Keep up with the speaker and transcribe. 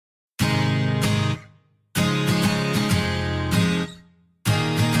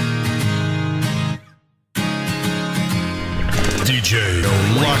DJ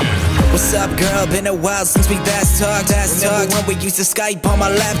Lock. What's up, girl? Been a while since we last talked. Remember when we used to Skype on my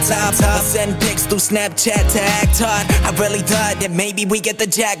laptop? I send pics through Snapchat to act hard. I really thought that maybe we get the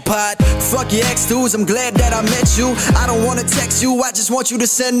jackpot. Fuck your ex dudes, I'm glad that I met you. I don't wanna text you, I just want you to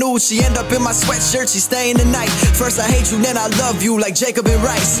send news. She end up in my sweatshirt, she staying the night. First I hate you, then I love you, like Jacob and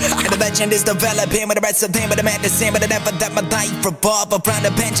Rice. And the legend is developing with the rest of them, but I'm at the same, but I never let my life revolve around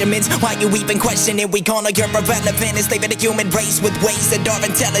the Benjamins. Why you even questioning? We gonna you're irrelevant. Enslaving the human race with ways that are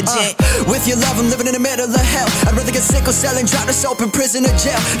intelligent. With your love, I'm living in the middle of hell. I'd rather get sickle cell and drop this open prison or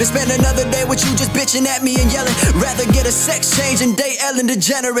jail than spend another day with you just bitching at me and yelling. Rather get a sex change and date Ellen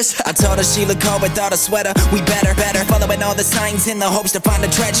DeGeneres. I told her she look cold without a sweater. We better following all the signs in the hopes to find a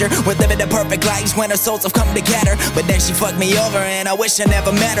treasure. We're living the perfect lives when our souls have come together. But then she fucked me over and I wish I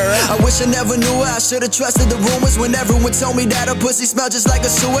never met her. I wish I never knew her. I should've trusted the rumors when everyone told me that her pussy smelled just like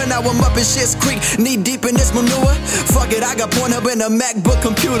a sewer. Now I'm up in shit's creek, knee deep in this manure. Fuck it, I got Pornhub in a MacBook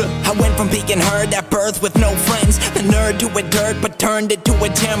computer. I went from being heard at birth with no friends, the nerd to a dirt, but turned it to a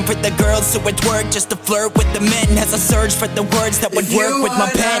gem for the girls who would work just to flirt with the men. As I search for the words that would work with my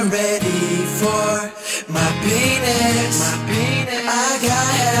pen. If you are not ready for my penis, I got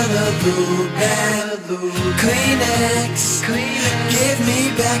hella lube and Kleenex. Give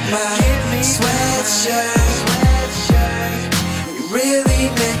me back my sweatshirt.